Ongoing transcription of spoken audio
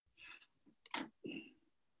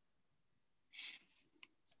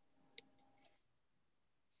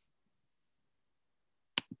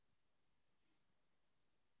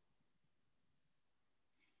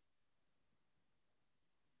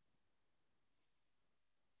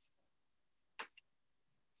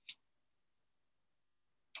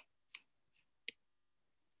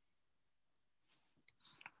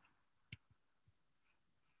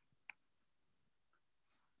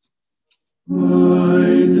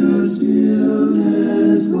Find a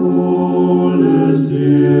stillness, hold a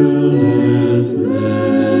stillness,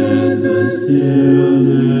 let the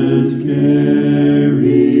stillness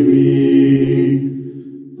carry me.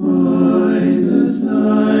 Find the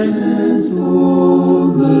silence,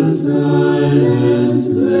 hold the silence,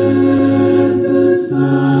 let the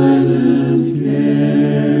silence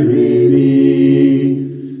carry me.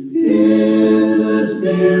 In the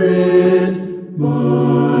Spirit,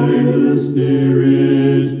 by the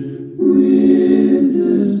Spirit, with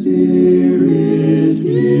the Spirit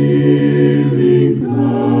giving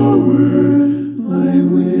power, I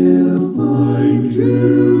will find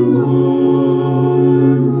true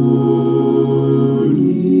harmony.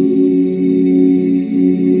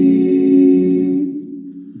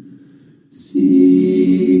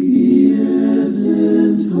 Seek the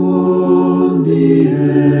essence, hold the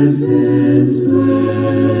essence,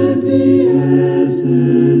 let the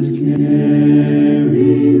essence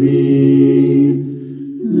carry me.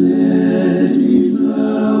 Let me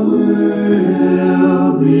flower,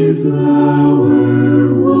 help me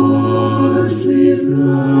flower, watch me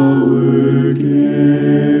flower,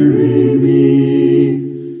 carry me.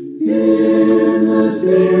 In the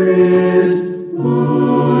Spirit,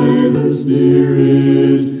 by the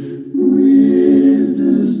Spirit, with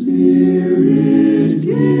the Spirit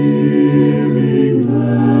giving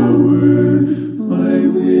power, I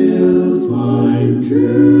will find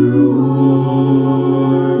true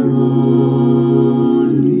harmony.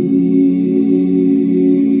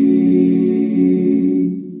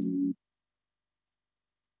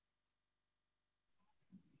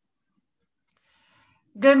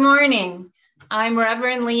 Good morning. I'm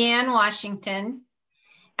Reverend Leanne Washington,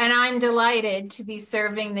 and I'm delighted to be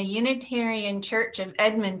serving the Unitarian Church of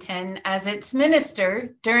Edmonton as its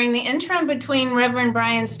minister during the interim between Reverend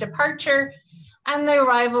Brian's departure and the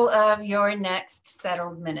arrival of your next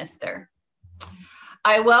settled minister.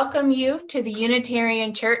 I welcome you to the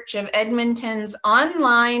Unitarian Church of Edmonton's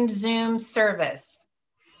online Zoom service.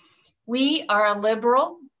 We are a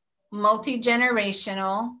liberal,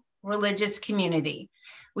 multi-generational religious community.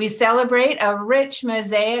 We celebrate a rich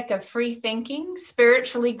mosaic of free-thinking,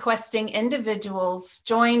 spiritually questing individuals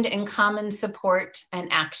joined in common support and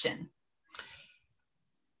action.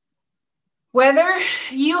 Whether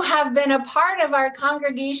you have been a part of our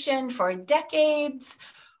congregation for decades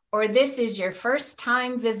or this is your first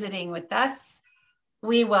time visiting with us,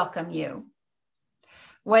 we welcome you.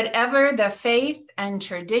 Whatever the faith and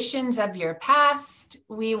traditions of your past,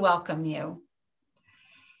 we welcome you.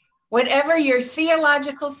 Whatever your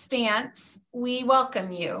theological stance, we welcome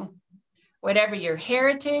you. Whatever your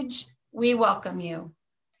heritage, we welcome you.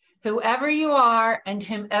 Whoever you are and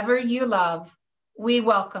whomever you love, we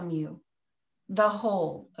welcome you, the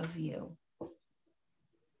whole of you.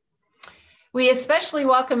 We especially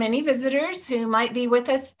welcome any visitors who might be with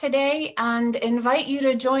us today and invite you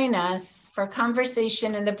to join us for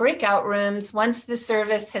conversation in the breakout rooms once the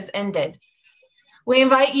service has ended. We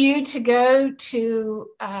invite you to go to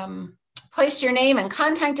place your name and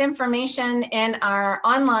contact information in our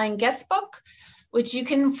online guest book, which you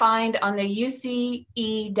can find on the uce.ca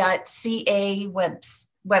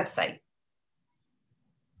website.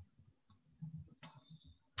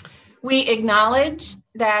 We acknowledge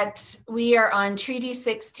that we are on Treaty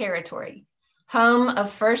 6 territory, home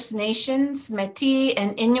of First Nations, Métis,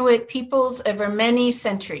 and Inuit peoples over many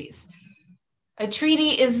centuries. A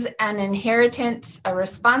treaty is an inheritance, a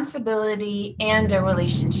responsibility, and a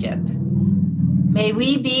relationship. May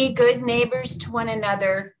we be good neighbors to one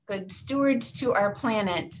another, good stewards to our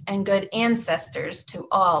planet, and good ancestors to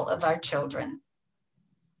all of our children.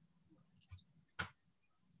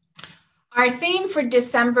 Our theme for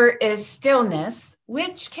December is stillness,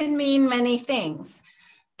 which can mean many things.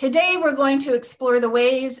 Today, we're going to explore the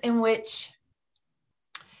ways in which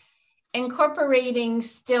incorporating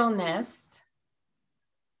stillness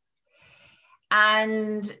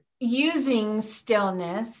and using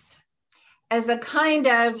stillness as a kind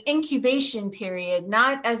of incubation period,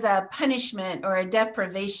 not as a punishment or a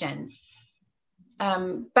deprivation,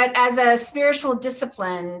 but as a spiritual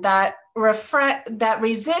discipline that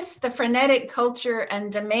resists the frenetic culture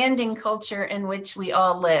and demanding culture in which we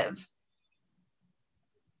all live.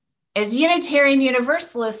 As Unitarian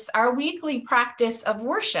Universalists, our weekly practice of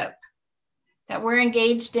worship that we're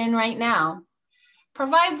engaged in right now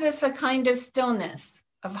provides us a kind of stillness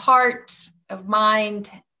of heart, of mind,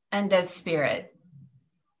 and of spirit.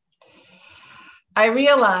 I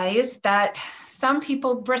realize that some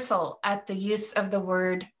people bristle at the use of the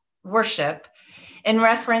word worship in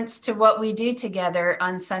reference to what we do together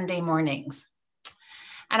on Sunday mornings.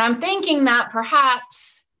 And I'm thinking that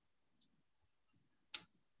perhaps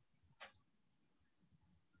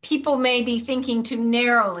people may be thinking too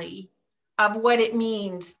narrowly of what it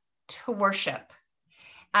means to worship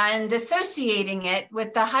and associating it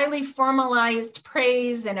with the highly formalized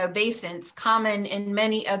praise and obeisance common in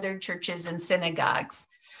many other churches and synagogues.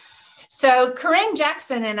 So Corinne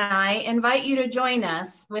Jackson and I invite you to join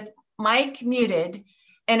us with Mike muted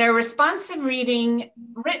in a responsive reading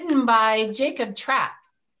written by Jacob Trapp,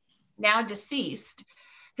 now deceased,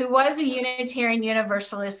 who was a Unitarian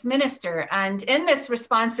Universalist minister. And in this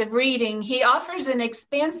responsive reading, he offers an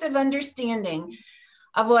expansive understanding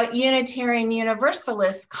of what Unitarian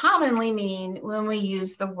Universalists commonly mean when we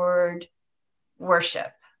use the word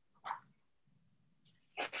worship.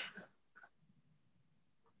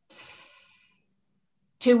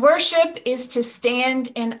 To worship is to stand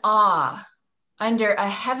in awe under a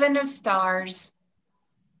heaven of stars,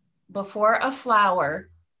 before a flower,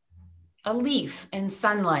 a leaf in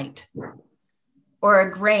sunlight, or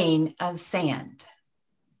a grain of sand.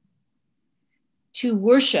 To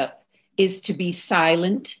worship is to be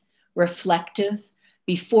silent, reflective,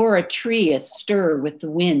 before a tree astir with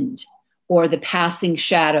the wind or the passing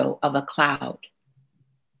shadow of a cloud.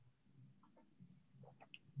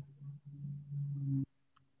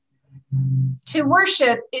 To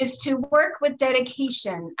worship is to work with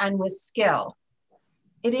dedication and with skill.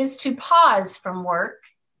 It is to pause from work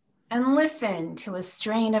and listen to a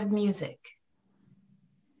strain of music.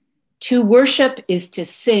 To worship is to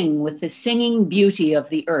sing with the singing beauty of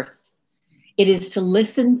the earth. It is to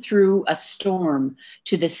listen through a storm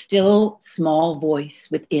to the still small voice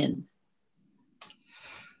within.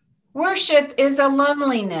 Worship is a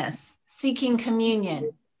loneliness seeking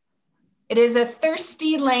communion. It is a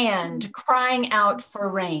thirsty land crying out for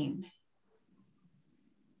rain.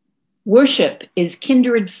 Worship is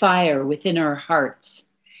kindred fire within our hearts.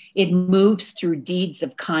 It moves through deeds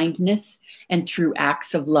of kindness and through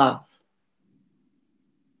acts of love.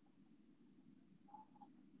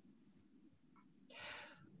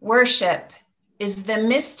 Worship is the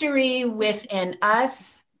mystery within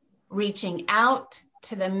us, reaching out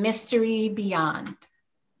to the mystery beyond.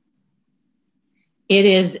 It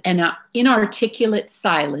is an inarticulate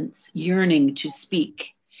silence yearning to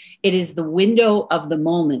speak. It is the window of the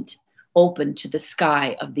moment open to the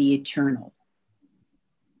sky of the eternal.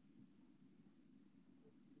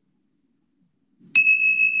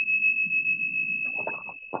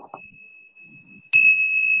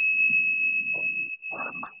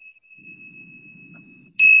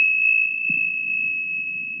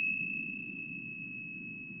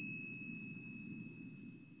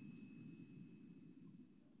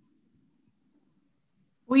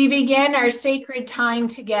 We begin our sacred time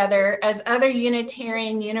together as other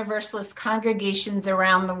Unitarian Universalist congregations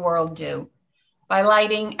around the world do, by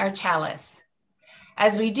lighting our chalice.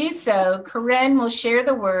 As we do so, Corinne will share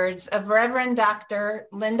the words of Reverend Dr.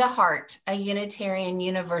 Linda Hart, a Unitarian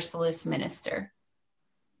Universalist minister.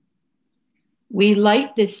 We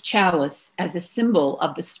light this chalice as a symbol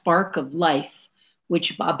of the spark of life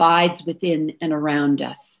which abides within and around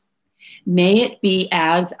us. May it be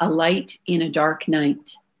as a light in a dark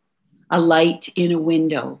night, a light in a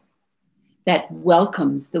window that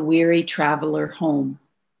welcomes the weary traveler home.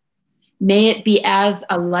 May it be as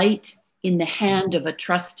a light in the hand of a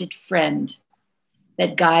trusted friend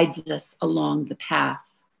that guides us along the path.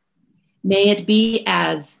 May it be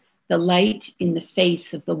as the light in the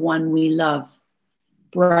face of the one we love,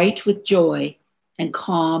 bright with joy and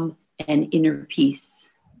calm and inner peace.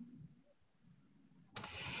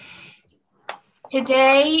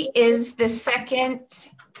 Today is the second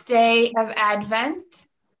day of Advent,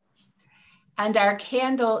 and our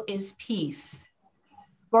candle is peace.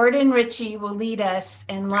 Gordon Ritchie will lead us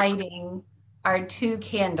in lighting our 2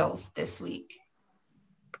 candles this week.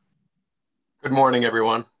 Good morning,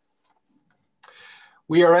 everyone.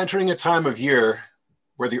 We are entering a time of year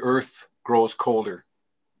where the earth grows colder.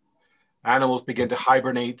 Animals begin to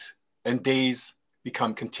hibernate and days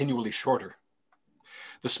become continually shorter.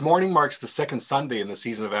 This morning marks the second Sunday in the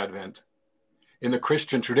season of Advent. In the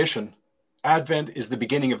Christian tradition, Advent is the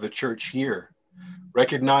beginning of the church year,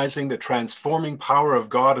 recognizing the transforming power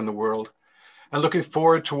of God in the world and looking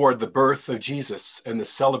forward toward the birth of Jesus and the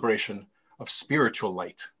celebration of spiritual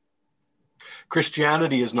light.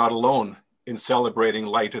 Christianity is not alone in celebrating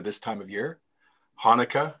light at this time of year.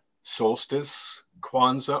 Hanukkah, solstice,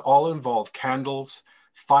 Kwanzaa all involve candles,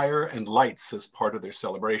 fire, and lights as part of their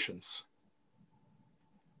celebrations.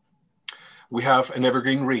 We have an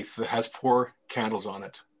evergreen wreath that has 4 candles on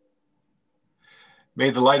it. May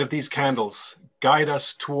the light of these candles guide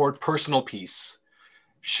us toward personal peace,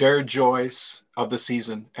 shared joys of the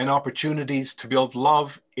season, and opportunities to build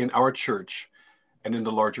love in our church and in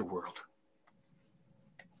the larger world.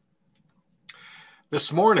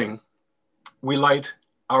 This morning, we light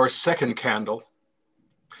our second candle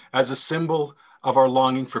as a symbol of our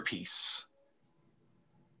longing for peace.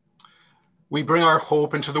 We bring our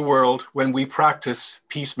hope into the world when we practice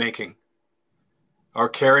peacemaking. Our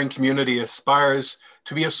caring community aspires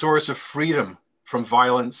to be a source of freedom from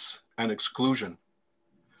violence and exclusion.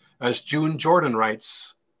 As June Jordan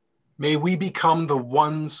writes, may we become the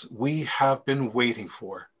ones we have been waiting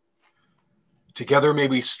for. Together may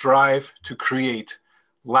we strive to create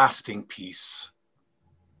lasting peace.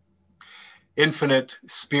 Infinite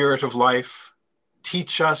Spirit of life,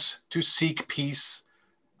 teach us to seek peace,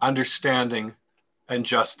 understanding, and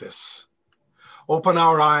justice. Open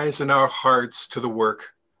our eyes and our hearts to the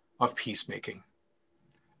work of peacemaking.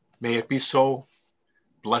 May it be so.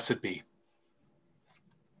 Blessed be.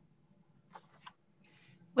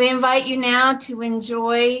 We invite you now to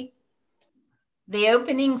enjoy the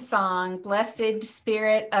opening song, Blessed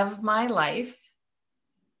Spirit of My Life.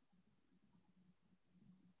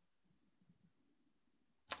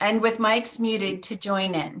 And with mics muted to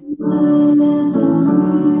join in.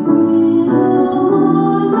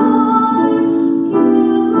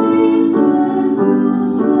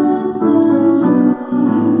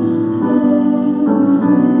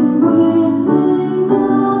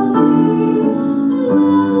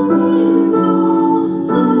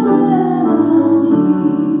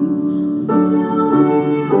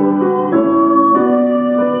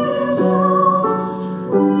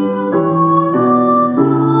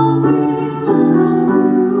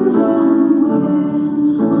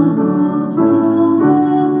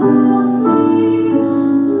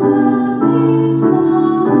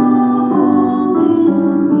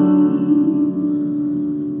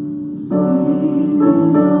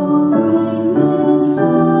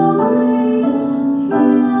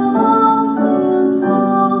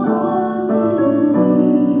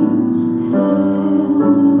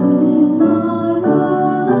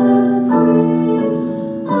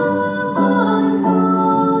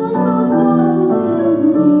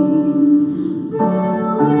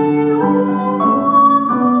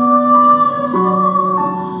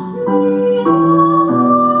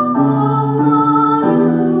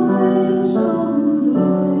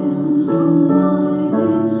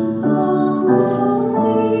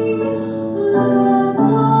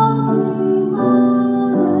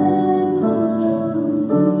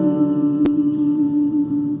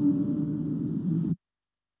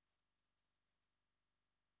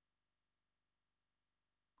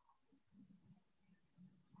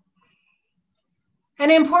 An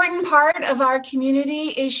important part of our community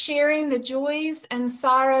is sharing the joys and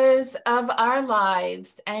sorrows of our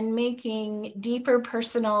lives and making deeper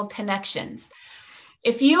personal connections.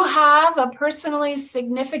 If you have a personally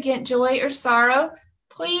significant joy or sorrow,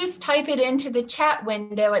 please type it into the chat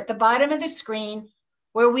window at the bottom of the screen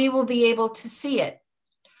where we will be able to see it.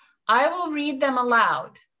 I will read them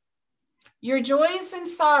aloud. Your joys and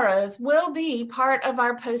sorrows will be part of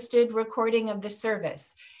our posted recording of the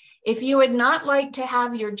service. If you would not like to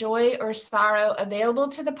have your joy or sorrow available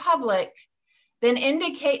to the public, then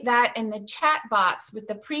indicate that in the chat box with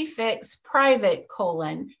the prefix private :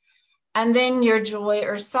 and then your joy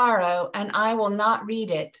or sorrow, and I will not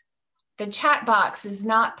read it. The chat box is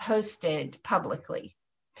not posted publicly.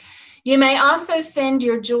 You may also send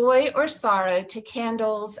your joy or sorrow to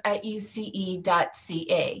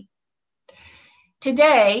candles@uce.ca.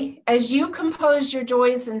 Today, as you compose your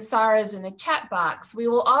joys and sorrows in the chat box, we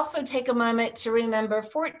will also take a moment to remember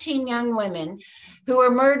 14 young women who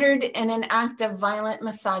were murdered in an act of violent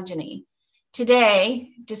misogyny.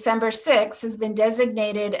 Today, December 6th, has been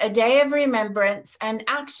designated a day of remembrance and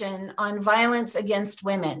action on violence against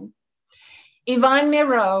women. Yvonne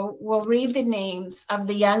Miro will read the names of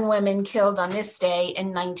the young women killed on this day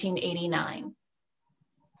in 1989.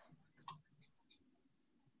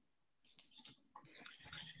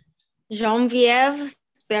 Geneviève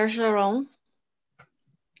Bergeron,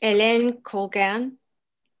 Hélène Colgan,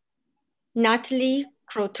 Nathalie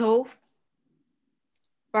Croteau,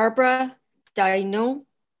 Barbara Daigneault,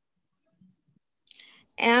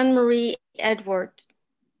 Anne-Marie Edward,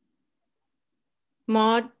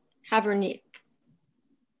 Maud Havernick,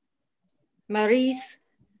 Maryse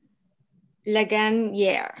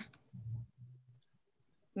Laganière,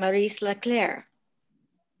 Maryse Leclerc,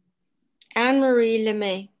 Anne-Marie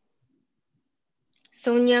Lemay,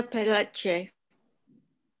 Sonia Pelletier,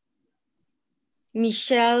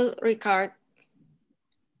 Michelle Ricard,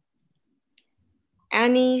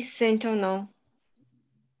 Annie Saint-Onod,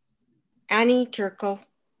 Annie Turco,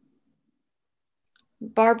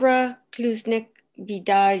 Barbara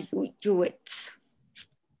Klusnik-Vidal-Jewitz.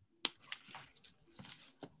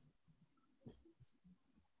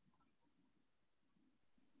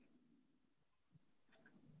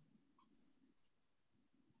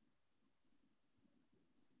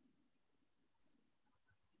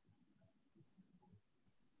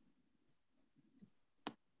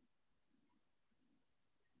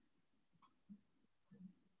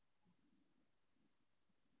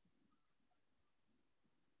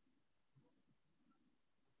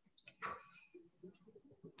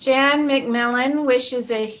 Jan McMillan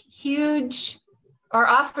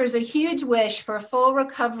offers a huge wish for full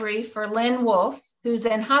recovery for Lynn Wolf, who's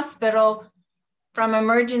in hospital from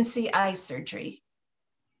emergency eye surgery.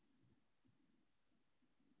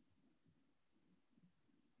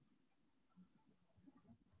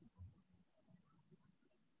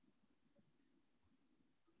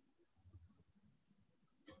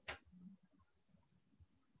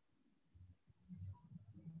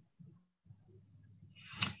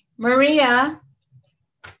 Maria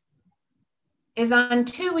is on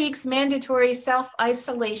 2 weeks mandatory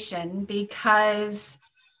self-isolation because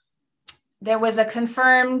there was a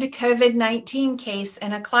confirmed COVID-19 case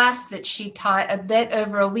in a class that she taught a bit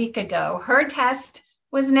over a week ago. Her test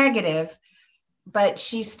was negative, but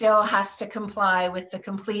she still has to comply with the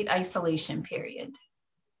complete isolation period.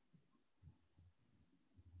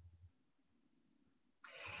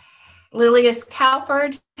 Lilius Cowper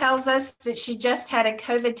tells us that she just had a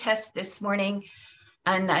COVID test this morning,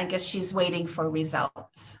 and I guess she's waiting for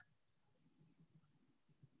results.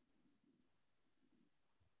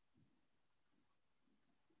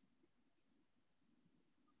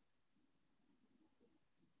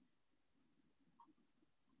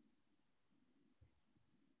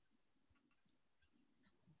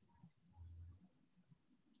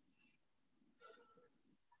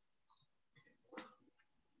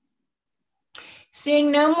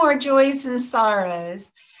 Seeing no more joys and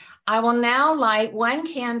sorrows, I will now light one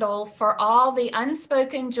candle for all the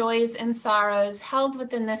unspoken joys and sorrows held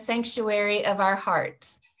within the sanctuary of our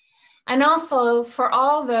hearts, and also for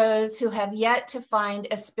all those who have yet to find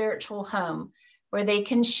a spiritual home where they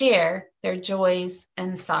can share their joys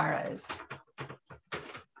and sorrows.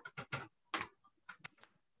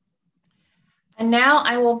 And now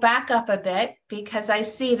I will back up a bit because I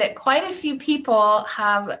see that quite a few people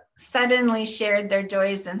have suddenly shared their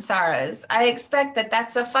joys and sorrows. I expect that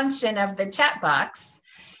that's a function of the chat box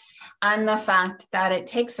and the fact that it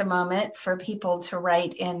takes a moment for people to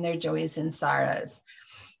write in their joys and sorrows.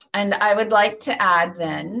 And I would like to add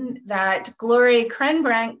then that Glory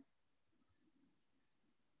Krenbrink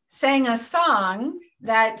sang a song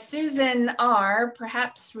that Susan R.,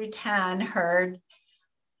 perhaps Rutan, heard.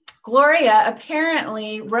 Gloria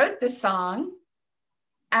apparently wrote the song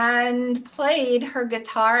and played her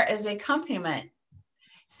guitar as accompaniment.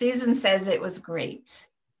 Susan says it was great.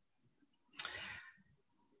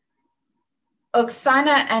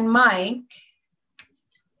 Oksana and Mike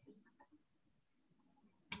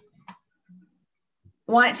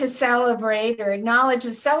want to celebrate or acknowledge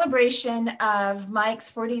the celebration of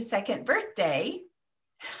Mike's 42nd birthday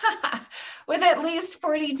with at least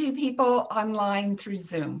 42 people online through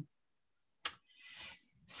Zoom.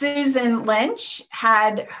 Susan Lynch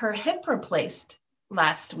had her hip replaced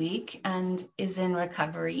last week and is in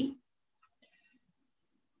recovery.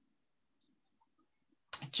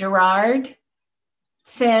 Gerard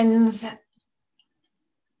sends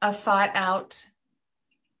a thought out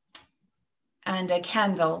and a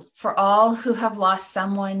candle for all who have lost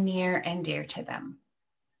someone near and dear to them.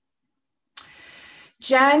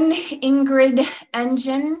 Jen Ingrid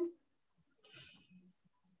Engine,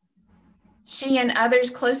 she and others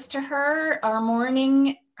close to her are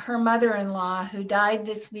mourning her mother-in-law who died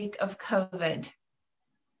this week of COVID.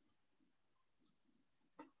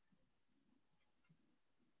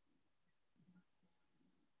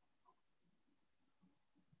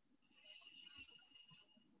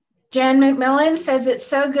 Jen McMillan says it's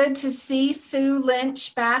so good to see Sue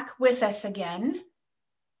Lynch back with us again.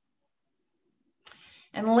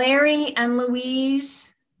 And Larry and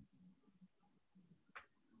Louise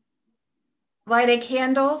light a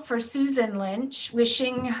candle for Susan Lynch,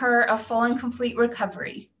 wishing her a full and complete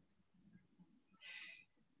recovery.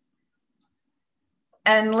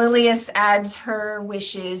 And Lilius adds her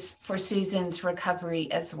wishes for Susan's recovery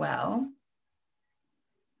as well.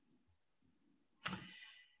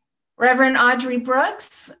 Reverend Audrey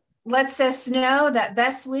Brooks lets us know that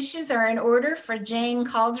best wishes are in order for Jane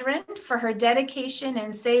Calderon for her dedication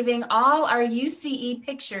in saving all our UCE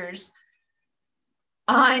pictures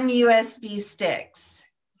on USB sticks.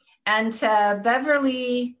 And to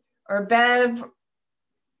Beverly or Bev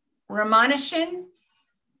Ramonishin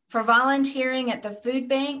for volunteering at the food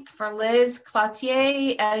bank, for Liz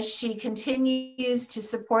Cloutier as she continues to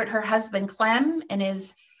support her husband Clem in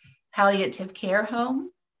his palliative care home.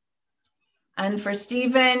 And for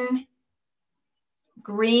Stephen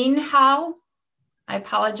Greenhall, I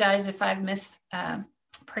apologize if I've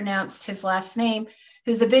mispronounced his last name,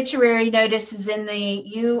 whose obituary notice is in the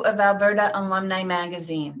U of Alberta Alumni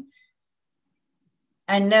Magazine.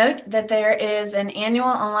 And note that there is an annual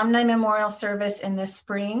alumni memorial service in the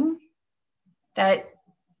spring that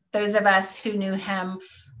those of us who knew him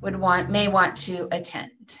may want to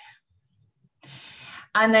attend.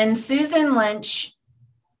 And then Susan Lynch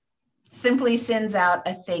simply sends out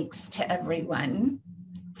a thanks to everyone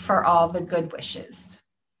for all the good wishes.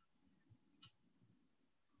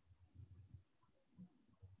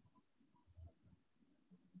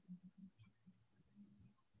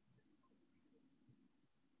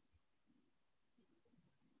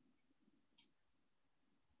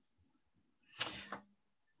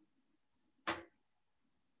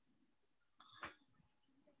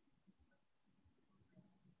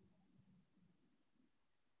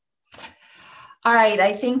 All right,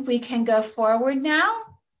 I think we can go forward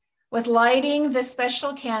now with lighting the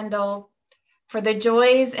special candle for the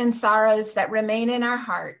joys and sorrows that remain in our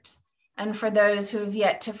hearts and for those who have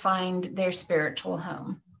yet to find their spiritual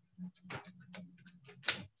home.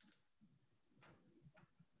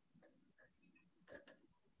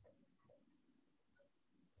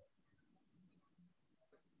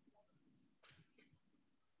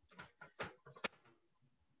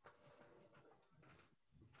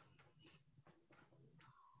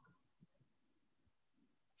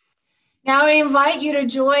 Now I invite you to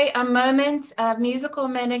join a moment of musical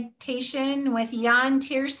meditation with Jan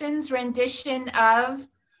Tierson's rendition of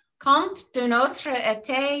Conte d'un autre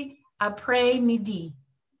été après midi.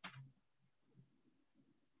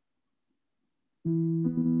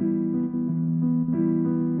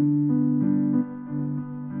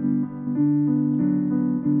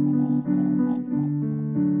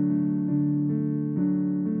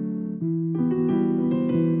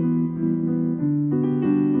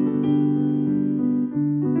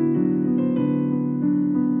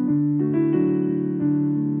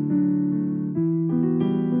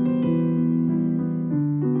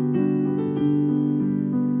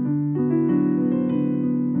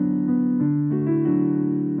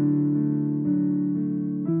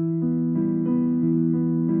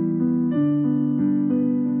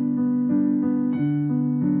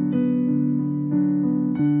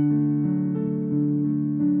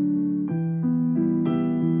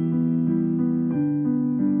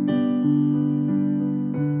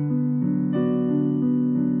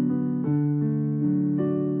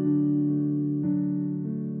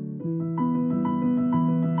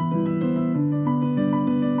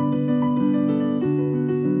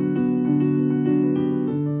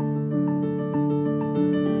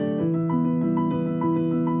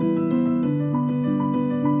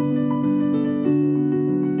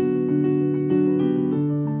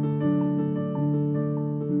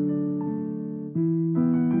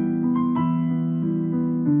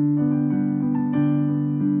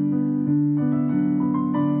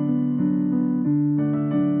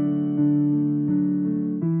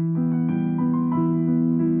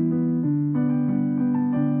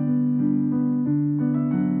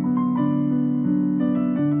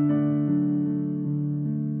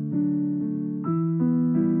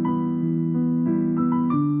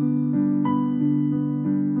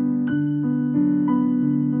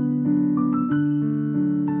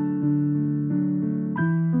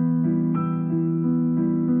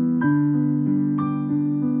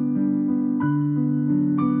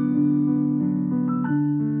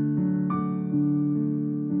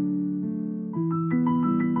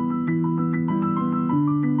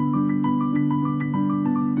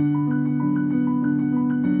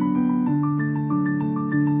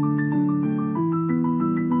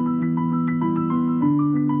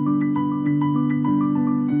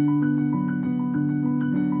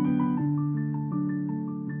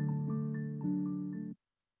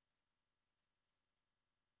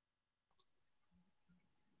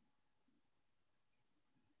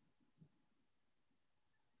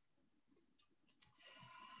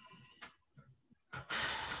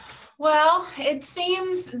 Well, it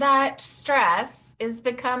seems that stress is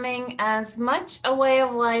becoming as much a way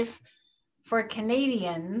of life for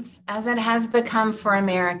Canadians as it has become for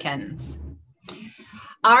Americans.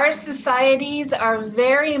 Our societies are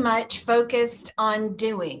very much focused on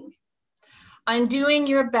doing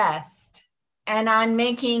your best, and on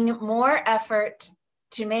making more effort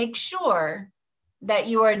to make sure that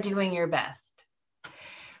you are doing your best.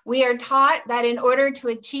 We are taught that in order to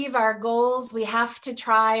achieve our goals, we have to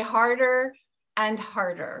try harder and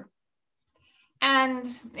harder. And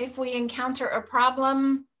if we encounter a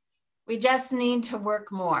problem, we just need to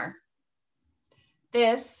work more.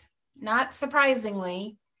 This, not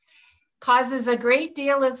surprisingly, causes a great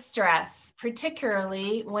deal of stress,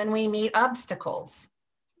 particularly when we meet obstacles.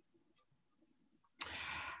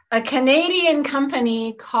 A Canadian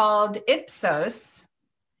company called Ipsos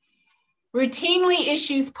routinely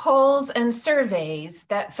issues polls and surveys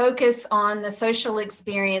that focus on the social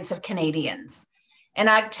experience of Canadians. In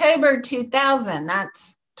October 2000,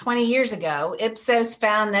 that's 20 years ago, Ipsos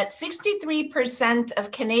found that 63%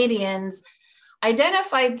 of Canadians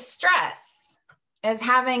identified stress as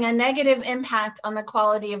having a negative impact on the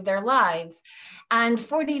quality of their lives. And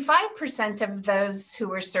 45% of those who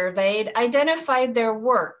were surveyed identified their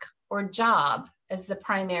work or job as the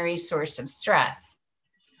primary source of stress.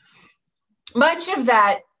 Much of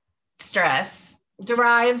that stress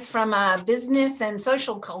derives from a business and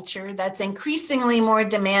social culture that's increasingly more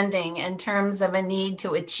demanding in terms of a need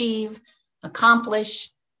to achieve, accomplish,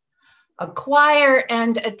 acquire,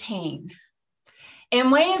 and attain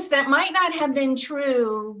in ways that might not have been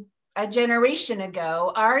true a generation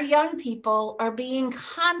ago. Our young people are being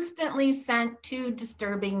constantly sent two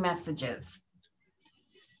disturbing messages.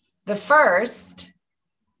 The first,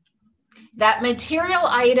 that material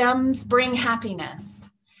items bring happiness,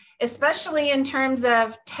 especially in terms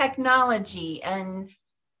of technology and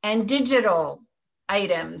digital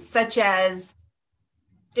items such as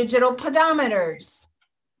digital pedometers,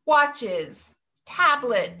 watches,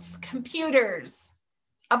 tablets, computers,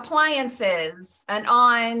 appliances, and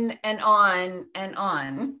on and on and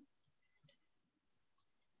on.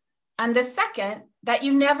 And the second, that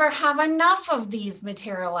you never have enough of these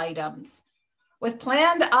material items. With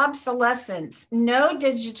planned obsolescence, no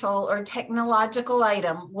digital or technological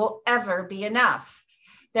item will ever be enough.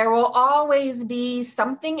 There will always be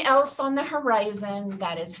something else on the horizon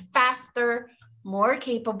that is faster, more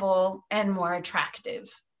capable, and more attractive.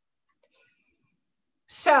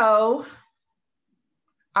 So,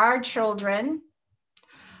 our children,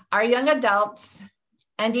 our young adults,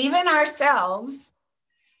 and even ourselves,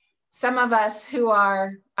 some of us who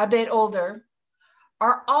are a bit older,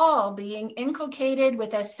 are all being inculcated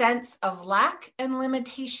with a sense of lack and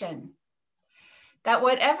limitation, that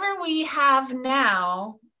whatever we have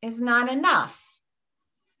now is not enough.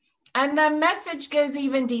 And the message goes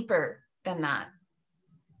even deeper than that.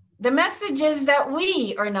 The message is that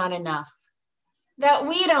we are not enough, that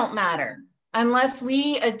we don't matter unless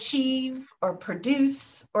we achieve or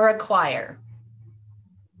produce or acquire.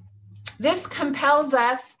 This compels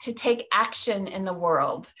us to take action in the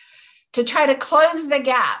world, to try to close the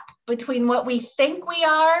gap between what we think we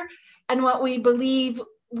are and what we believe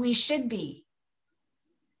we should be.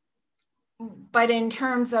 But in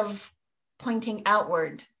terms of pointing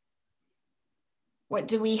outward, what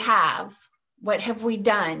do we have? What have we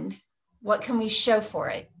done? What can we show for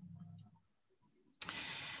it?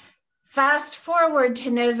 Fast forward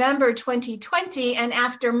to November 2020, and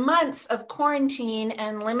after months of quarantine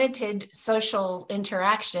and limited social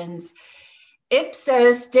interactions,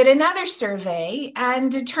 Ipsos did another survey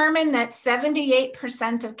and determined that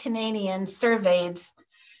 78% of Canadians surveyed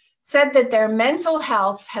said that their mental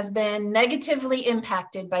health has been negatively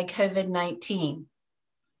impacted by COVID-19.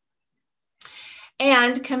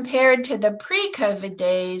 And compared to the pre-COVID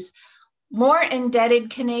days, more indebted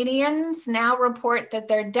Canadians now report that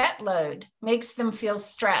their debt load makes them feel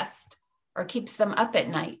stressed or keeps them up at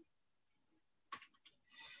night.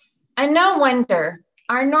 And no wonder.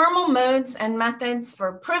 Our normal modes and methods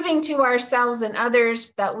for proving to ourselves and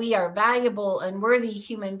others that we are valuable and worthy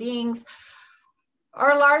human beings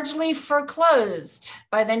are largely foreclosed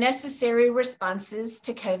by the necessary responses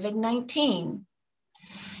to COVID-19.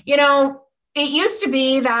 You know, it used to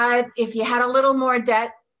be that if you had a little more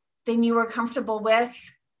debt than you were comfortable with,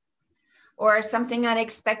 or something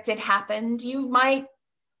unexpected happened, you might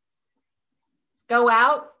go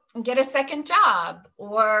out and get a second job,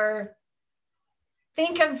 or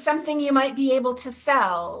think of something you might be able to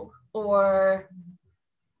sell, or,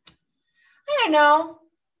 I don't know,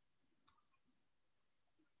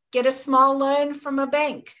 get a small loan from a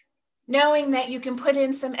bank, knowing that you can put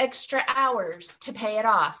in some extra hours to pay it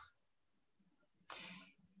off.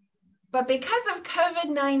 But because of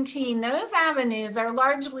COVID-19, those avenues are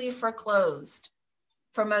largely foreclosed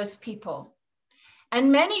for most people.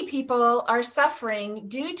 And many people are suffering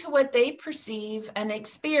due to what they perceive and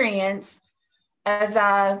experience as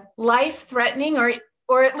a life-threatening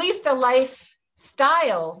or at least a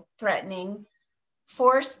lifestyle-threatening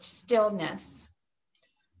forced stillness,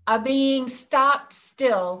 a being stopped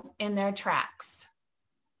still in their tracks.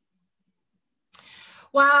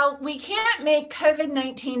 While we can't make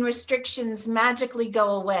COVID-19 restrictions magically go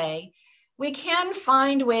away, we can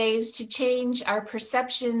find ways to change our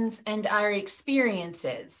perceptions and our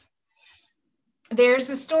experiences. There's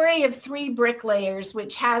a story of three bricklayers,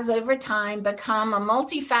 which has over time become a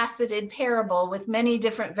multifaceted parable with many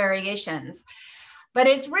different variations, but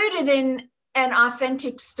it's rooted in an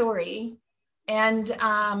authentic story. And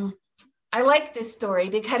I like this story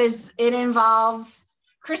because it involves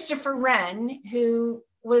Christopher Wren, who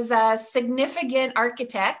was a significant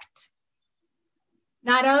architect,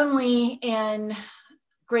 not only in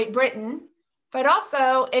Great Britain, but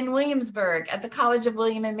also in Williamsburg at the College of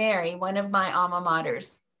William and Mary, one of my alma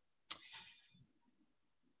maters.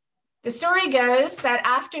 The story goes that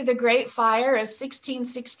after the Great Fire of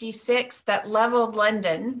 1666 that leveled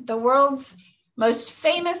London, the world's most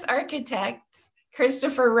famous architect,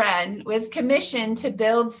 Christopher Wren, was commissioned to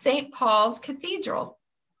build St. Paul's Cathedral.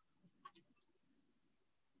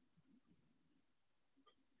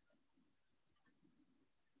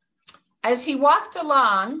 As he walked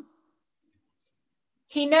along,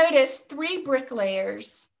 he noticed 3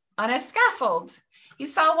 bricklayers on a scaffold. He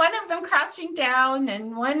saw one of them crouching down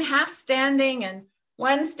and one half standing and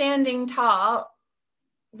one standing tall,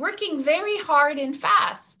 working very hard and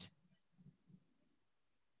fast.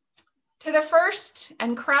 To the first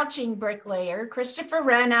and crouching bricklayer, Christopher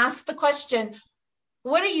Wren asked the question,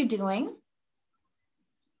 "What are you doing?"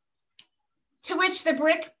 To which the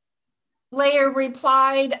bricklayer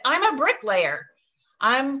replied, "I'm a bricklayer.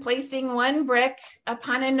 I'm placing one brick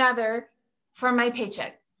upon another for my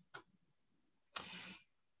paycheck."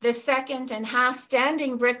 The second and half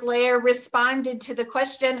standing bricklayer responded to the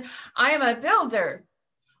question, "I am a builder.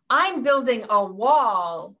 I'm building a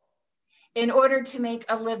wall in order to make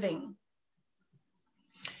a living."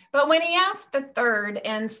 But when he asked the third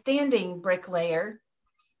and standing bricklayer,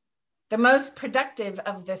 the most productive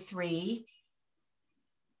of the 3,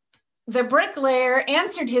 the bricklayer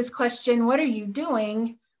answered his question, "What are you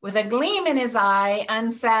doing?" with a gleam in his eye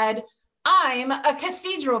and said, "I'm a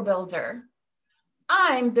cathedral builder.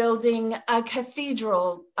 I'm building a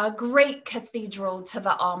cathedral, a great cathedral to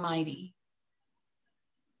the Almighty."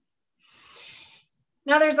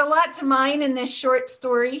 Now, there's a lot to mine in this short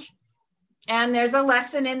story, and there's a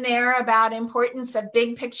lesson in there about importance of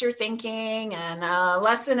big picture thinking and a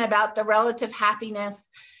lesson about the relative happiness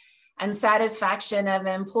and satisfaction of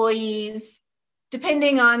employees,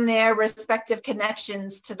 depending on their respective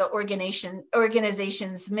connections to the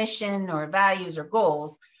organization's mission or values or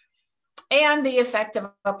goals, and the effect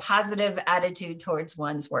of a positive attitude towards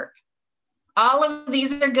one's work. All of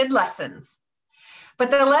these are good lessons.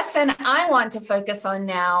 But the lesson I want to focus on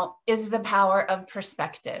now is the power of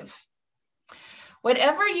perspective.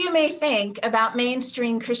 Whatever you may think about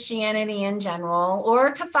mainstream Christianity in general,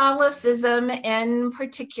 or Catholicism in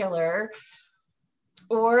particular,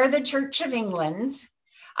 or the Church of England,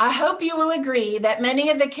 I hope you will agree that many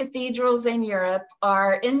of the cathedrals in Europe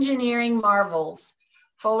are engineering marvels,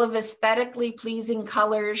 full of aesthetically pleasing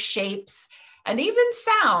colors, shapes, and even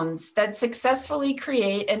sounds that successfully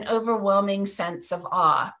create an overwhelming sense of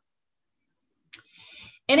awe.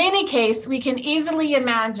 In any case, we can easily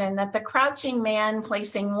imagine that the crouching man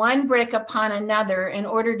placing one brick upon another in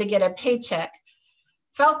order to get a paycheck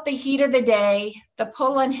felt the heat of the day, the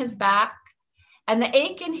pull on his back, and the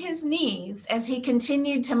ache in his knees as he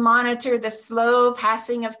continued to monitor the slow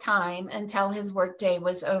passing of time until his workday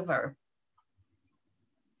was over.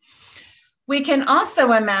 We can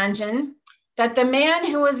also imagine that the man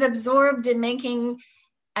who was absorbed in making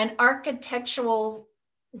an architectural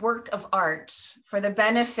work of art for the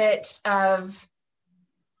benefit of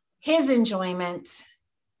his enjoyment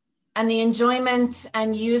and the enjoyment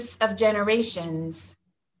and use of generations,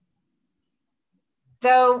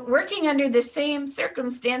 though working under the same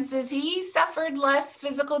circumstances, he suffered less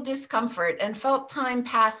physical discomfort and felt time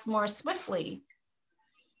pass more swiftly.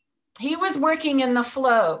 He was working in the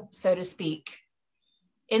flow, so to speak,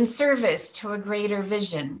 in service to a greater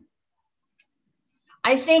vision.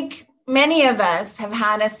 I think many of us have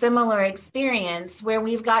had a similar experience where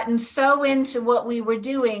we've gotten so into what we were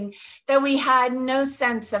doing that we had no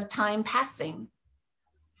sense of time passing,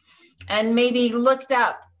 and maybe looked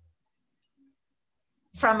up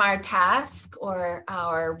from our task or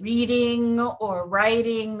our reading or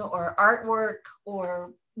writing or artwork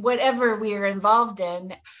or whatever we are involved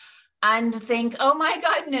in and think, "Oh my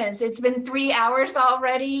goodness, it's been 3 hours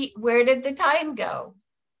already. Where did the time go?"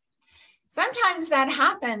 Sometimes that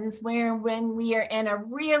happens when we are in a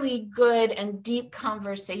really good and deep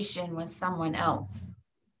conversation with someone else.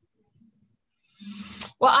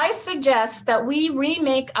 Well, I suggest that we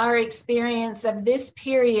remake our experience of this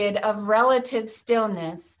period of relative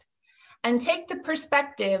stillness and take the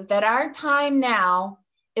perspective that our time now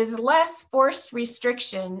is less forced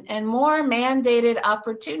restriction and more mandated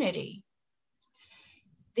opportunity.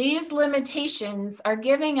 These limitations are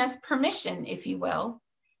giving us permission, if you will,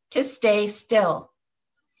 to stay still,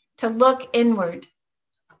 to look inward,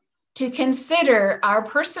 to consider our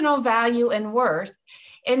personal value and worth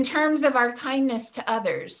in terms of our kindness to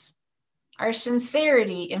others, our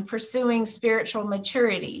sincerity in pursuing spiritual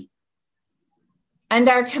maturity, and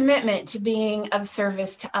our commitment to being of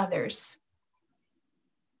service to others.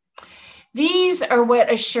 These are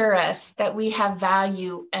what assure us that we have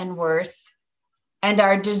value and worth and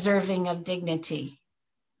are deserving of dignity.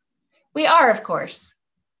 We are, of course,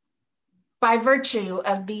 by virtue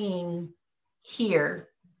of being here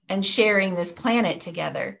and sharing this planet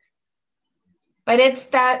together. But it's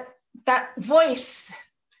that voice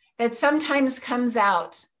that sometimes comes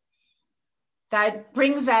out that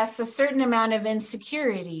brings us a certain amount of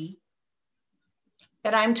insecurity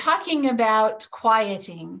that I'm talking about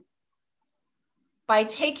quieting by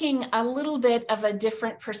taking a little bit of a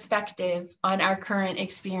different perspective on our current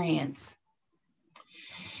experience.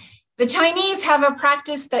 The Chinese have a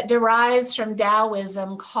practice that derives from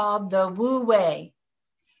Taoism called the Wu Wei,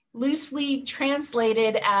 loosely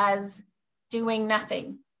translated as doing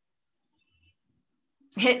nothing.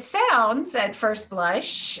 It sounds at first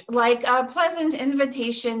blush like a pleasant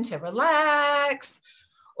invitation to relax,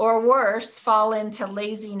 or worse, fall into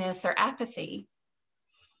laziness or apathy.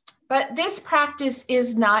 But this practice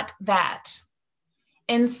is not that.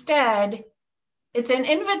 Instead, it's an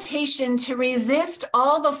invitation to resist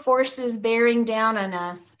all the forces bearing down on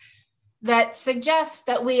us that suggest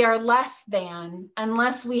that we are less than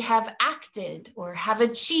unless we have acted or have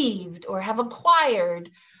achieved or have acquired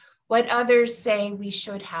what others say we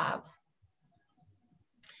should have.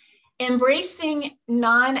 Embracing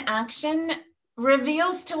non-action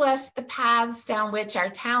reveals to us the paths down which our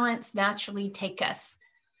talents naturally take us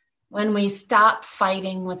when we stop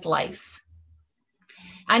fighting with life.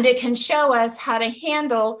 And it can show us how to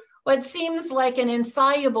handle what seems like an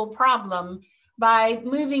insoluble problem by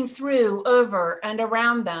moving through, over, and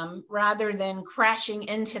around them rather than crashing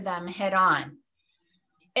into them head on.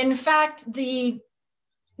 In fact, the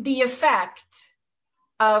effect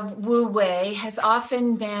of Wu Wei has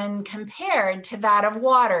often been compared to that of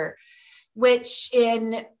water, which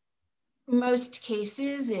in most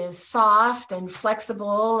cases is soft and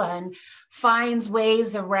flexible and finds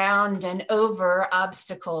ways around and over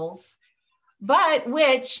obstacles, but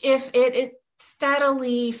which, if it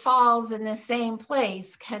steadily falls in the same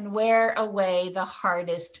place, can wear away the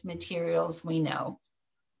hardest materials we know.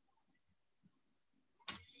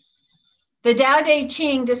 The Tao Te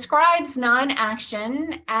Ching describes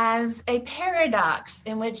non-action as a paradox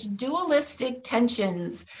in which dualistic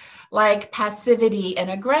tensions like passivity and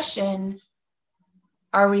aggression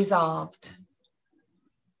are resolved.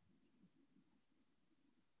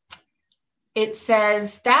 It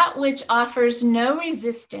says, that which offers no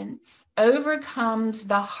resistance overcomes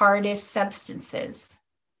the hardest substances.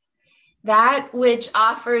 That which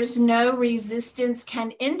offers no resistance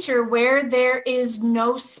can enter where there is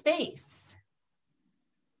no space.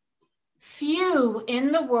 Few in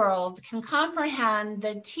the world can comprehend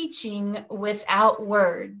the teaching without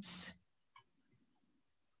words,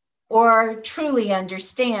 or truly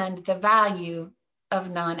understand the value of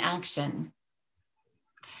non-action.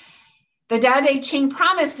 The Tao Te Ching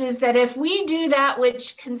promises that if we do that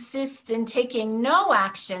which consists in taking no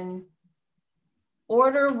action,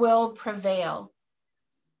 order will prevail.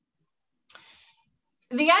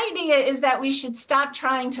 The idea is that we should stop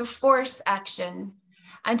trying to force action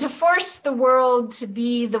and to force the world to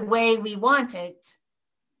be the way we want it,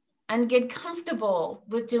 and get comfortable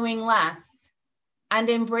with doing less and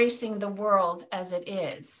embracing the world as it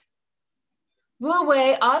is. Wu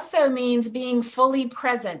Wei also means being fully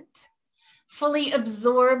present, fully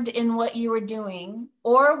absorbed in what you are doing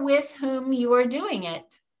or with whom you are doing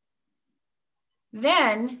it.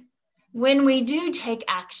 Then, when we do take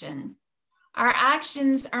action, our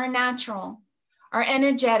actions are natural, are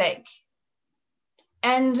energetic,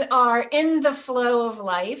 and are in the flow of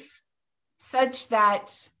life such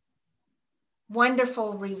that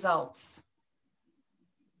wonderful results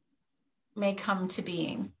may come to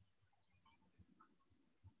being.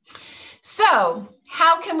 So,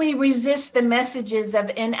 how can we resist the messages of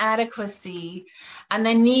inadequacy and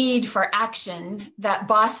the need for action that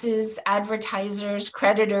bosses, advertisers,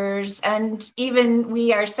 creditors, and even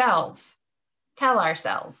we ourselves tell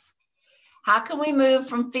ourselves? How can we move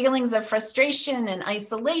from feelings of frustration and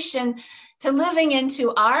isolation to living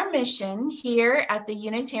into our mission here at the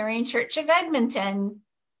Unitarian Church of Edmonton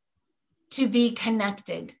to be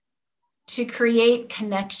connected, to create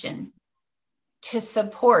connection, to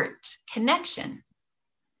support connection?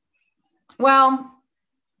 Well,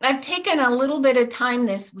 I've taken a little bit of time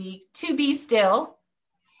this week to be still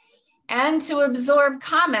and to absorb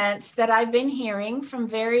comments that I've been hearing from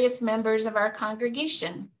various members of our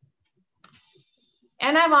congregation.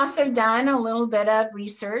 And I've also done a little bit of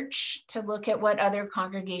research to look at what other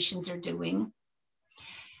congregations are doing.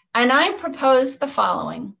 And I propose the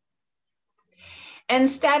following.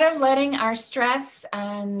 Instead of letting our stress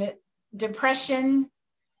and depression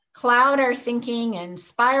cloud our thinking and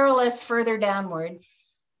spiral us further downward,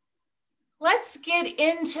 let's get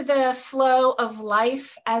into the flow of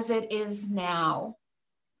life as it is now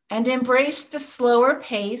and embrace the slower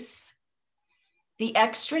pace, the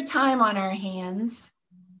extra time on our hands,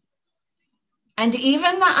 and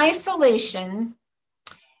even the isolation,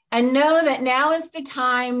 and know that now is the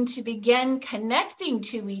time to begin connecting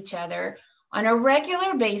to each other on a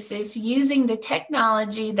regular basis using the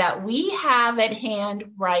technology that we have at hand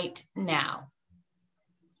right now,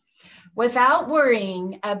 without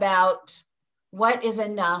worrying about what is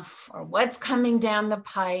enough or what's coming down the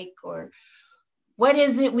pike or what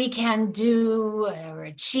is it we can do or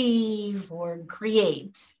achieve or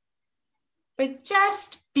create, but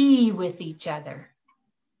just be with each other.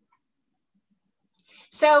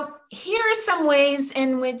 So here are some ways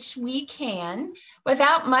in which we can,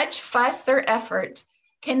 without much fuss or effort,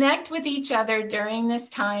 connect with each other during this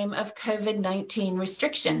time of COVID-19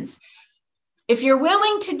 restrictions. If you're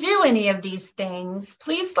willing to do any of these things,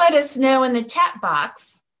 please let us know in the chat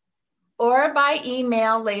box or by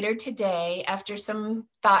email later today after some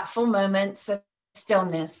thoughtful moments of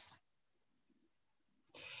stillness.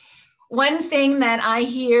 One thing that I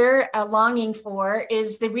hear a longing for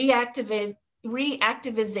is the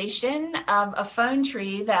reactivization of a phone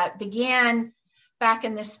tree that began back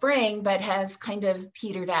in the spring, but has kind of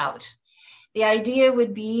petered out. The idea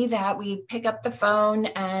would be that we pick up the phone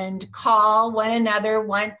and call one another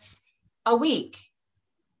once a week.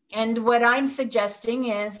 And what I'm suggesting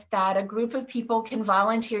is that a group of people can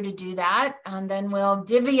volunteer to do that, and then we'll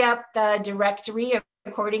divvy up the directory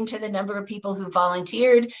according to the number of people who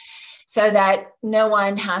volunteered so that no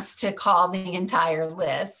one has to call the entire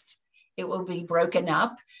list. It will be broken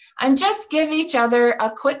up, and just give each other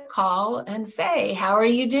a quick call and say, how are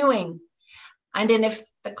you doing? And then if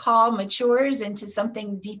the call matures into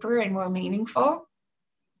something deeper and more meaningful,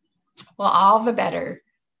 well, all the better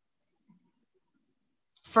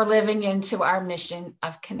for living into our mission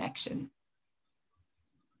of connection.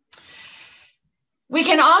 We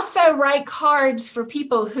can also write cards for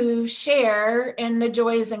people who share in the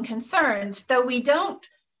joys and concerns, though we don't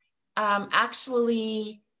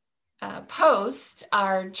actually post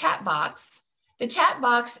our chat box. The chat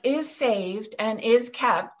box is saved and is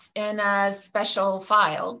kept in a special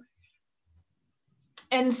file.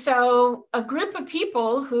 And so a group of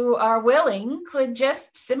people who are willing could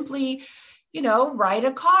just simply, write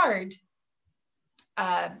a card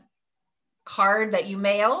that you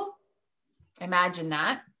mail. Imagine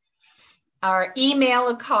that. Or email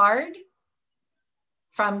a card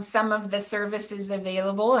from some of the services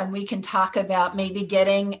available, and we can talk about maybe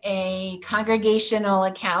getting a congregational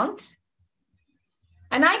account.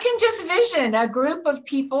 And I can just vision a group of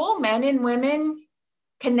people, men and women,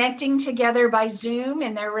 connecting together by Zoom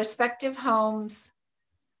in their respective homes,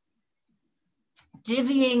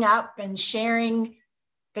 divvying up and sharing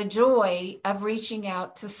the joy of reaching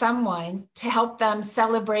out to someone to help them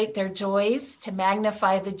celebrate their joys, to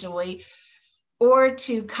magnify the joy, or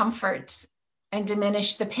to comfort and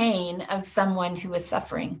diminish the pain of someone who is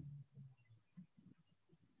suffering.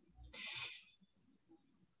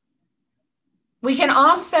 We can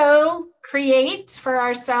also create for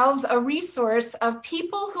ourselves a resource of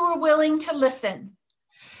people who are willing to listen.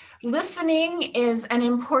 Listening is an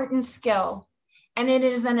important skill, and it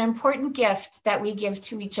is an important gift that we give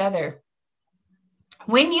to each other.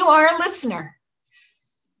 When you are a listener,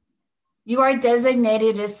 you are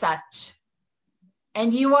designated as such,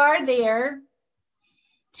 and you are there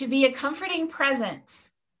to be a comforting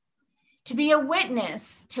presence, to be a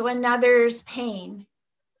witness to another's pain,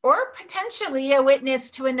 or potentially a witness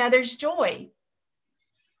to another's joy.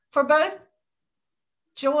 For both,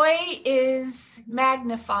 joy is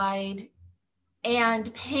magnified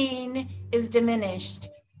and pain is diminished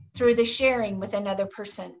through the sharing with another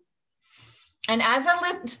person. And as a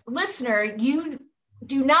listener, you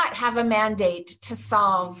do not have a mandate to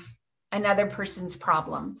solve another person's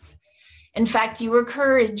problems. In fact, you were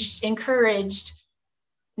encouraged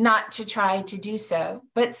not to try to do so,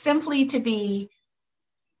 but simply to be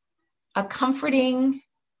a comforting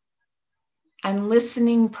and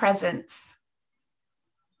listening presence.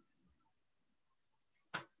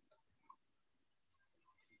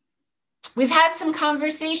 We've had some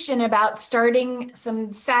conversation about starting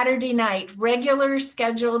some regular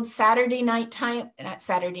scheduled Friday night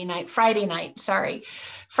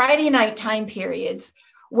time periods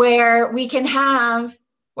where we can have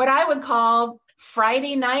what I would call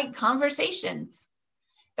Friday night conversations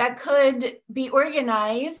that could be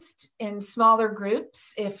organized in smaller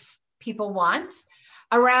groups if people want,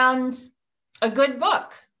 around a good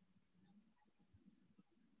book,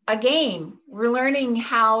 a game. We're learning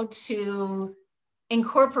how to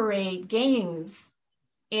incorporate games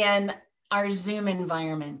in our Zoom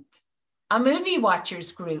environment, a movie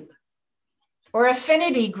watchers group, or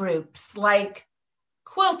affinity groups like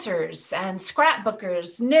quilters and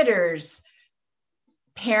scrapbookers, knitters,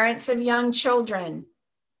 parents of young children,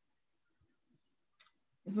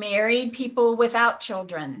 married people without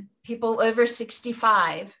children, people over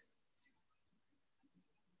 65,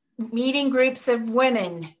 meeting groups of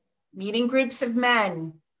women, meeting groups of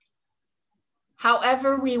men.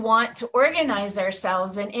 However we want to organize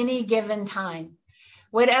ourselves in any given time,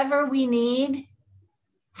 whatever we need,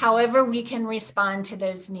 however we can respond to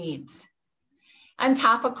those needs. And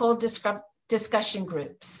topical discussion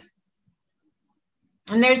groups.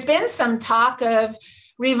 And there's been some talk of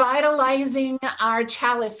revitalizing our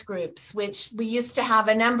chalice groups, which we used to have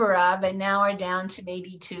a number of and now are down to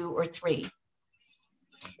maybe 2 or 3.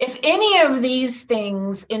 If any of these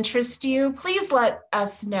things interest you, please let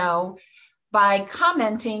us know by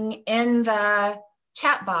commenting in the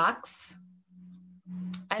chat box.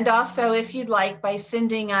 And also, if you'd like, by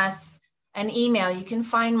sending us an email. You can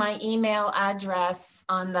find my email address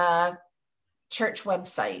on the church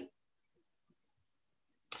website.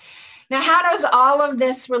 Now, how does all of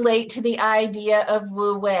this relate to the idea of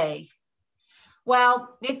Wu Wei?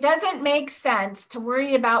 Well, it doesn't make sense to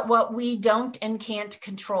worry about what we don't and can't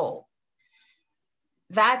control.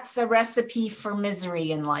 That's a recipe for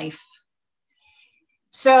misery in life.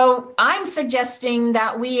 So I'm suggesting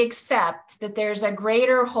that we accept that there's a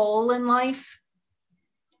greater whole in life,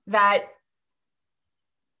 that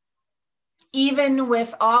even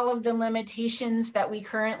with all of the limitations that we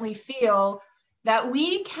currently feel, that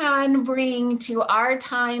we can bring to our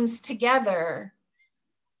times together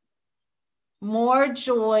more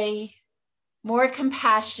joy, more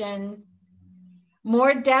compassion,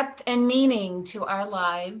 more depth and meaning to our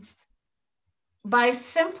lives by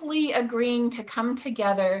simply agreeing to come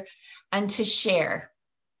together and to share.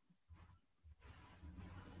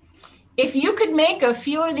 If you could make a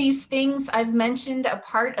few of these things I've mentioned a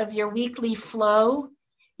part of your weekly flow,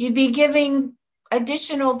 you'd be giving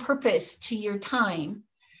additional purpose to your time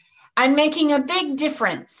and making a big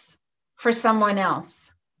difference for someone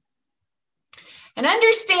else. And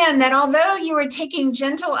understand that although you are taking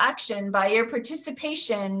gentle action by your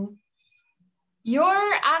participation, your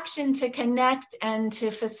action to connect and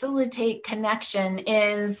to facilitate connection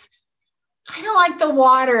is kind of like the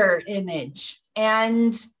water image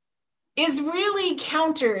and is really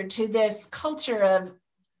counter to this culture of,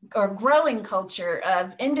 or growing culture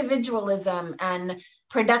of individualism and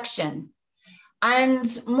production,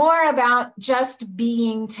 and more about just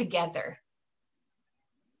being together.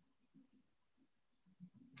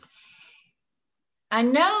 I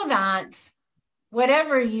know that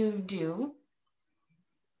whatever you do,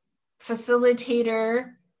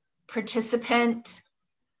 facilitator, participant,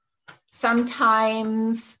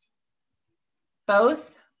 sometimes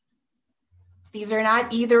both, these are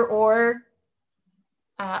not either or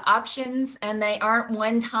options, and they aren't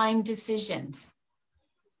one-time decisions.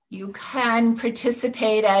 You can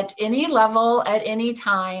participate at any level, at any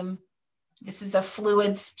time. This is a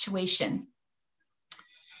fluid situation.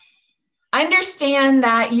 Understand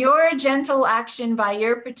that your gentle action by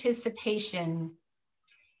your participation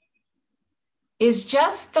is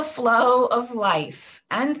just the flow of life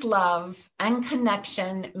and love and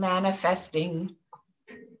connection manifesting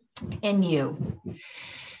in you.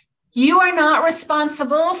 You are not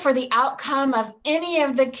responsible for the outcome of any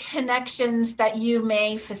of the connections that you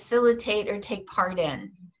may facilitate or take part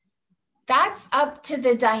in. That's up to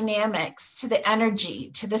the dynamics, to the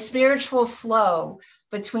energy, to the spiritual flow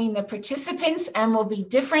between the participants, and will be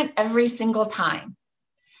different every single time.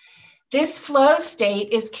 This flow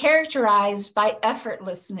state is characterized by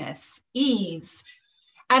effortlessness, ease,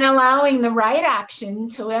 and allowing the right action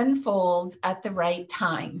to unfold at the right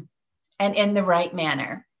time and in the right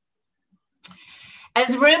manner.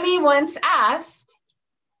 As Rumi once asked,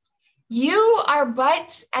 you are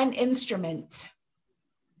but an instrument.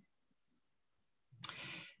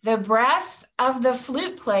 The breath of the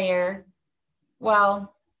flute player,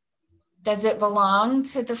 well, does it belong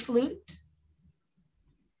to the flute?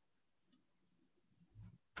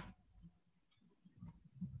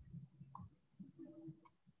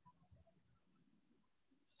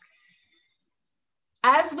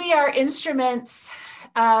 As we are instruments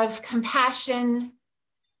of compassion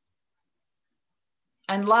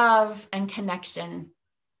and love and connection,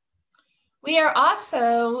 We are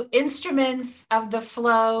also instruments of the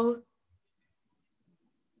flow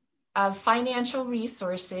of financial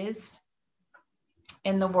resources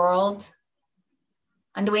in the world.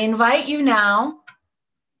 And we invite you now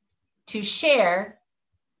to share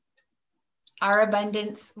our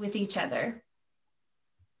abundance with each other.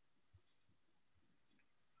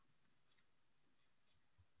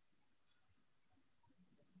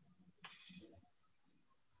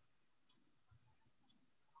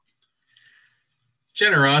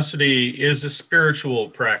 Generosity is a spiritual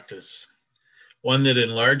practice, one that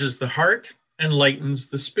enlarges the heart and lightens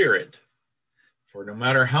the spirit. For no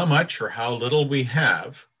matter how much or how little we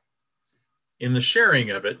have, in the sharing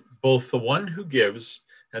of it, both the one who gives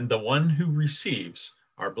and the one who receives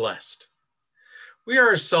are blessed. We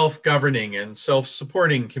are a self-governing and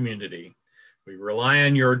self-supporting community. We rely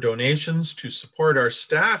on your donations to support our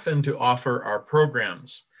staff and to offer our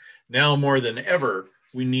programs. Now more than ever,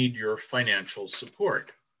 we need your financial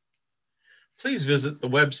support. Please visit the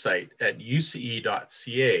website at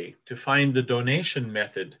uce.ca to find the donation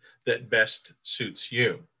method that best suits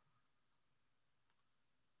you.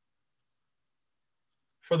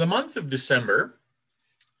 For the month of December,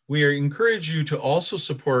 we encourage you to also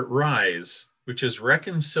support RISE, which is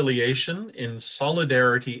Reconciliation in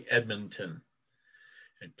Solidarity Edmonton.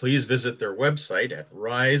 And please visit their website at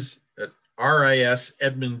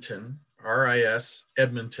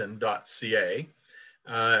risedmonton.ca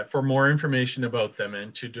for more information about them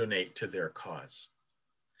and to donate to their cause.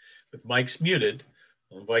 With mics muted,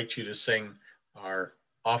 I'll invite you to sing our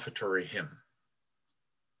offertory hymn.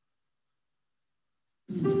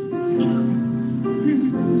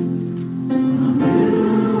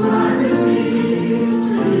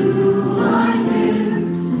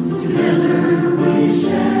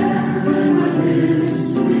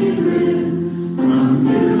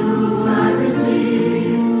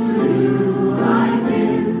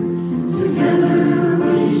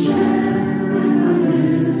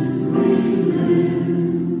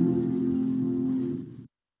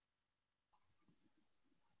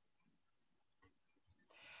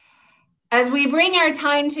 As we bring our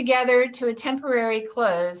time together to a temporary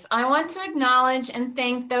close, I want to acknowledge and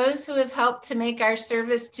thank those who have helped to make our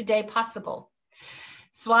service today possible.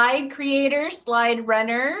 Slide creator, slide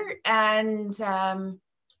runner, and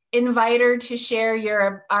inviter to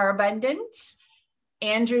share our abundance,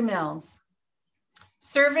 Andrew Mills.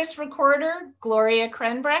 Service recorder, Gloria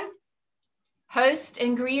Krenbrun. Host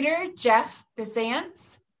and greeter, Jeff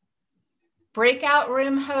Bizantz. Breakout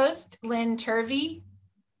room host, Lynn Turvey.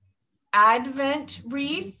 Advent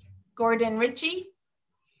wreath, Gordon Ritchie.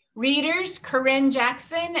 Readers, Corinne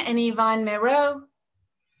Jackson and Yvonne Miro.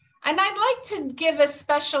 And I'd like to give a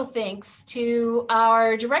special thanks to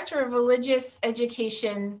our Director of Religious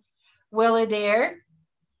Education, Will Adair,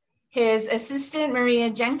 his assistant, Maria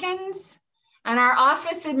Jenkins, and our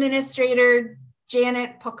office administrator,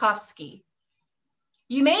 Janet Pokowski.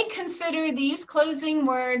 You may consider these closing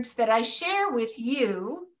words that I share with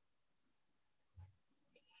you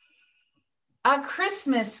a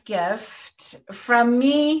Christmas gift from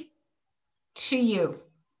me to you.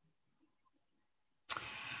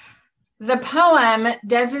 The poem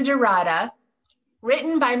Desiderata,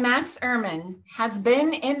 written by Max Ehrman, has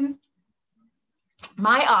been in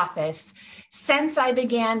my office since I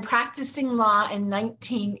began practicing law in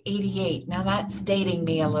 1988. Now that's dating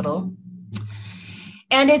me a little.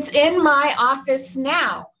 And it's in my office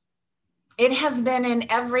now. It has been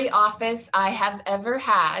in every office I have ever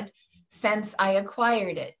had since I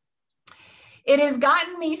acquired it. It has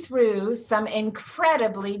gotten me through some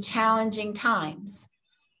incredibly challenging times.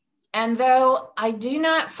 And though I do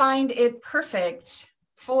not find it perfect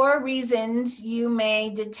for reasons you may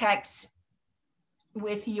detect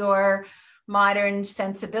with your modern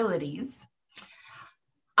sensibilities,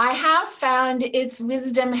 I have found its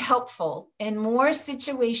wisdom helpful in more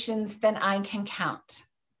situations than I can count.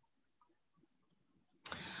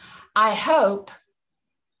 I hope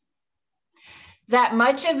that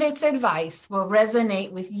much of its advice will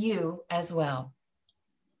resonate with you as well.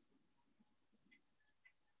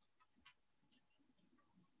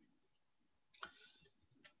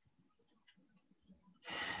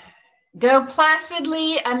 Go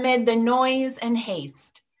placidly amid the noise and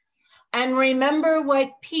haste, and remember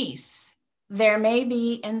what peace there may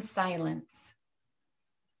be in silence.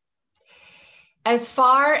 As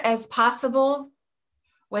far as possible,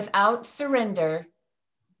 without surrender,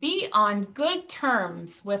 be on good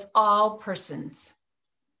terms with all persons.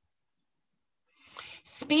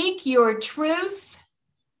 Speak your truth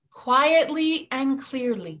quietly and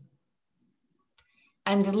clearly,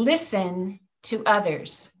 and listen to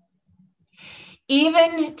others.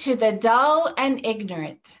 Even to the dull and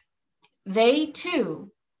ignorant, they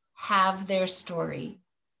too have their story.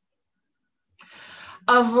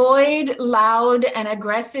 Avoid loud and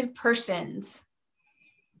aggressive persons.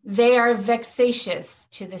 They are vexatious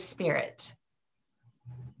to the spirit.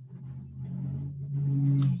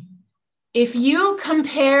 If you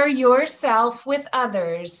compare yourself with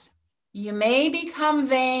others, you may become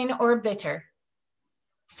vain or bitter,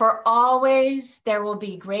 for always there will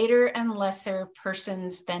be greater and lesser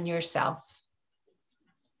persons than yourself.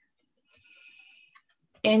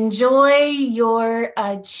 Enjoy your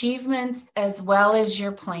achievements as well as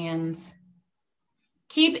your plans.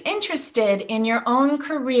 Keep interested in your own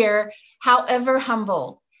career, however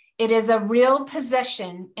humble. It is a real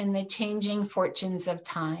possession in the changing fortunes of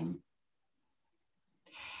time.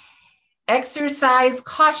 Exercise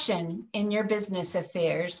caution in your business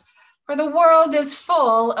affairs, for the world is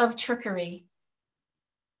full of trickery.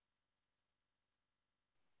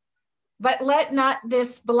 But let not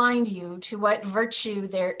this blind you to what virtue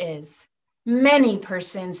there is. Many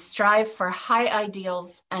persons strive for high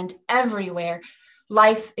ideals, and everywhere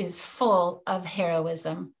life is full of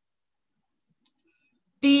heroism.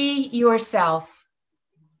 Be yourself.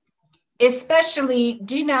 Especially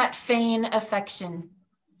do not feign affection.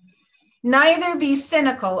 Neither be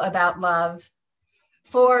cynical about love,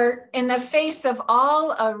 for in the face of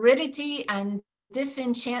all aridity and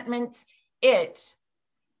disenchantment, it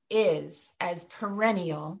is as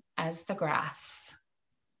perennial as the grass.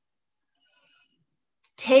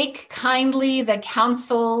 Take kindly the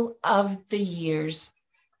counsel of the years,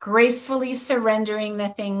 gracefully surrendering the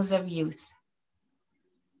things of youth.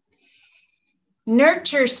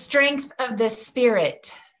 Nurture strength of the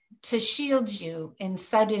spirit to shield you in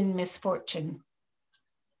sudden misfortune.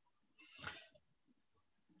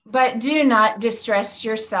 But do not distress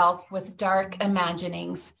yourself with dark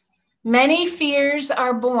imaginings. Many fears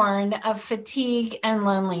are born of fatigue and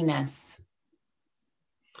loneliness.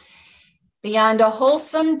 Beyond a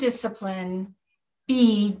wholesome discipline,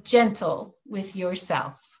 be gentle with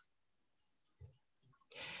yourself.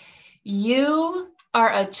 You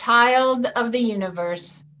are a child of the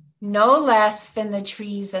universe, no less than the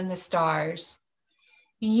trees and the stars.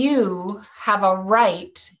 You have a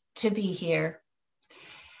right to be here.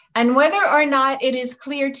 And whether or not it is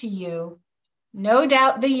clear to you, no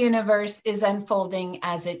doubt the universe is unfolding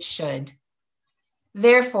as it should.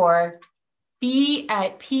 Therefore, be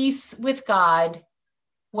at peace with God,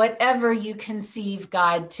 whatever you conceive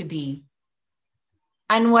God to be.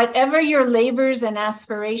 And whatever your labors and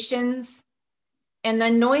aspirations, in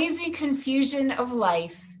the noisy confusion of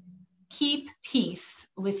life, keep peace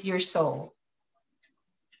with your soul.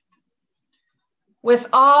 With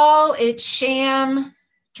all its sham,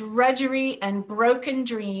 drudgery, and broken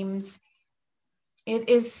dreams, it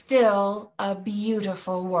is still a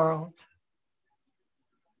beautiful world.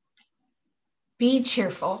 Be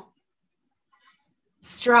cheerful.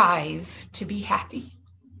 Strive to be happy.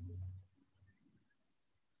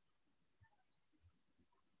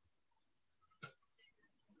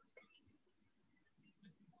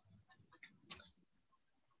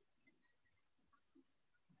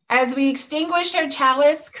 As we extinguish our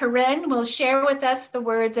chalice, Corinne will share with us the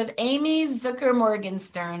words of Amy Zucker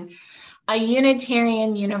Morgenstern, a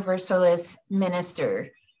Unitarian Universalist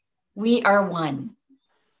minister. We are one.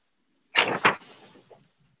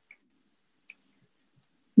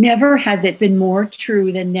 Never has it been more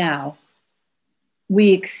true than now.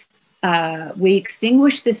 We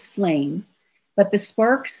extinguish this flame, but the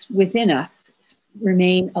sparks within us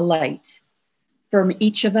remain alight. From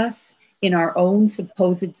each of us, in our own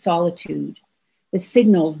supposed solitude, the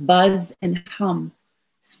signals buzz and hum,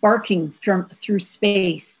 sparking through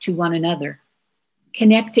space to one another,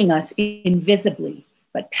 connecting us invisibly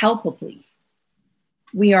but palpably.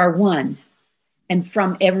 We are one, and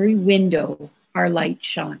from every window our light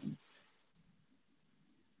shines.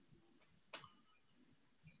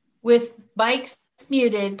 With mics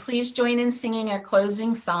muted, please join in singing our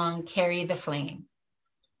closing song, Carry the Flame.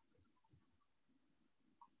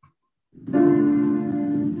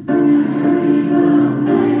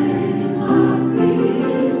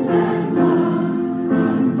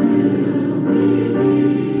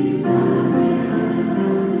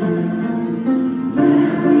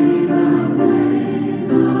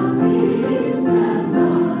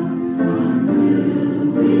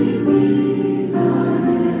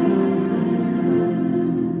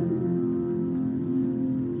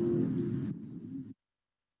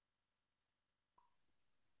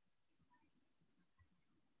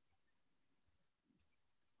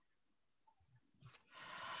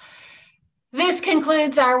 This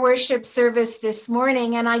concludes our worship service this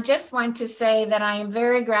morning, and I just want to say that I am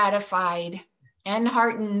very gratified and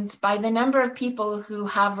heartened by the number of people who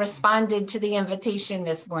have responded to the invitation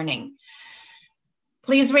this morning.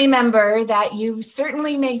 Please remember that you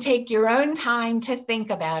certainly may take your own time to think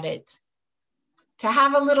about it, to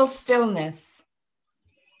have a little stillness,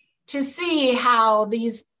 to see how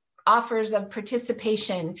these offers of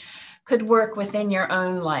participation could work within your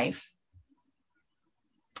own life.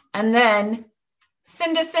 And then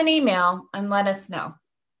send us an email and let us know.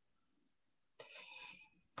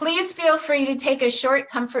 Please feel free to take a short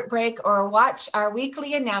comfort break or watch our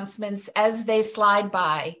weekly announcements as they slide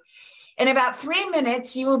by. In about 3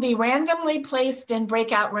 minutes, you will be randomly placed in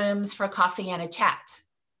breakout rooms for coffee and a chat.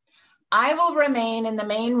 I will remain in the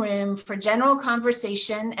main room for general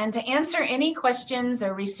conversation and to answer any questions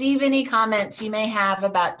or receive any comments you may have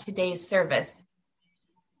about today's service.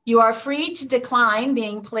 You are free to decline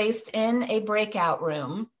being placed in a breakout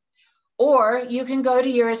room, or you can go to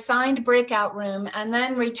your assigned breakout room and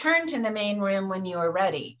then return to the main room when you are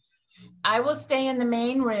ready. I will stay in the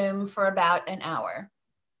main room for about an hour.